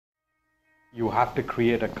You have to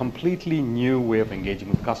create a completely new way of engaging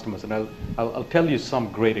with customers, and I'll tell you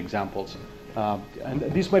some great examples. And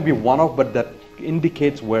these might be one-off, but that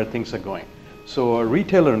indicates where things are going. So a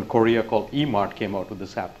retailer in Korea called eMart came out with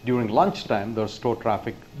this app. During lunchtime, their store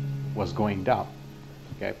traffic was going down.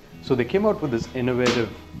 Okay, so they came out with this innovative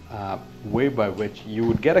way by which you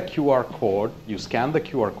would get a QR code, you scan the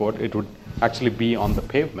QR code, it would actually be on the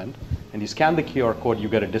pavement, and you scan the QR code, you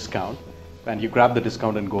get a discount, and you grab the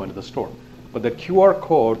discount and go into the store. But the QR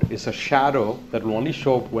code is a shadow that will only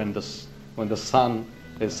show up when the sun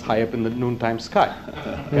is high up in the noontime sky.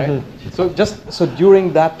 Okay? So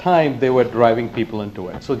during that time, they were driving people into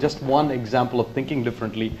it. So just one example of thinking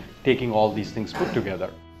differently, taking all these things put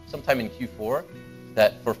together. Sometime in Q4,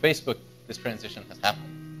 that for Facebook, this transition has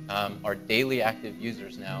happened. Our daily active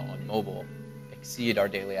users now on mobile exceed our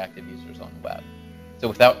daily active users on the web. So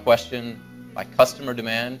without question, by customer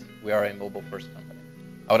demand, we are a mobile-first company.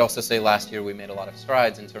 I would also say last year we made a lot of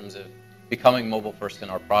strides in terms of becoming mobile-first in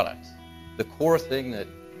our products. The core thing that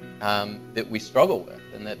we struggle with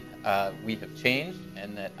and that we have changed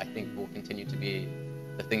and that I think will continue to be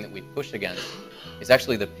the thing that we push against is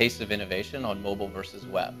actually the pace of innovation on mobile versus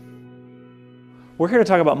web. We're here to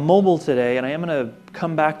talk about mobile today, and I am going to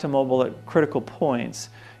come back to mobile at critical points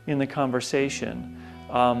in the conversation.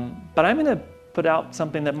 But I'm going to put out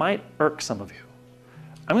something that might irk some of you.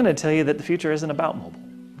 I'm going to tell you that the future isn't about mobile.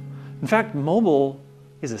 In fact, mobile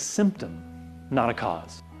is a symptom, not a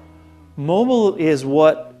cause. Mobile is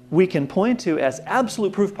what we can point to as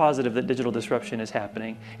absolute proof positive that digital disruption is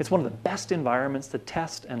happening. It's one of the best environments to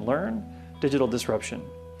test and learn digital disruption.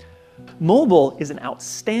 Mobile is an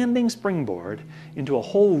outstanding springboard into a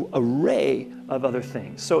whole array of other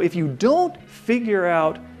things. So if you don't figure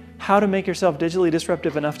out how to make yourself digitally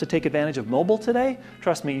disruptive enough to take advantage of mobile today,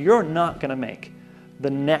 trust me, you're not going to make the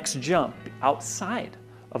next jump outside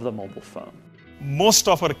of the mobile phone. Most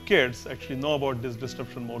of our kids actually know about this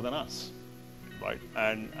disruption more than us, right?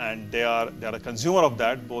 And they are a consumer of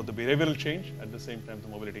that, both the behavioral change at the same time the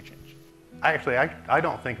mobility change. I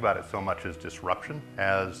don't think about it so much as disruption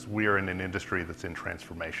as we are in an industry that's in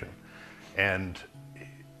transformation, and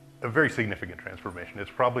a very significant transformation. It's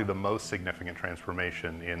probably the most significant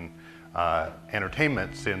transformation in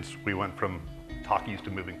entertainment since we went from talkies to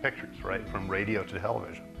moving pictures, right? From radio to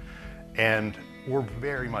television. And we're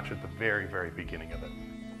very much at the very, very beginning of it.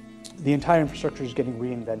 The entire infrastructure is getting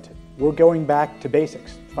reinvented. We're going back to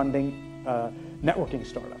basics, funding networking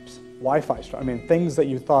startups, Wi-Fi startups, I mean, things that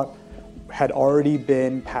you thought had already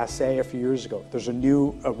been passé a few years ago. There's a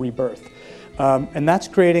new rebirth. And that's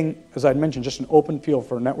creating, as I mentioned, just an open field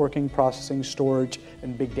for networking, processing, storage,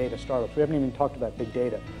 and big data startups. We haven't even talked about big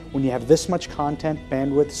data. When you have this much content,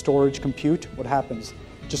 bandwidth, storage, compute, what happens?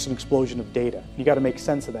 Just an explosion of data. You got to make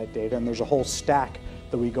sense of that data, and there's a whole stack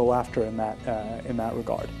that we go after in that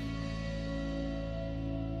regard.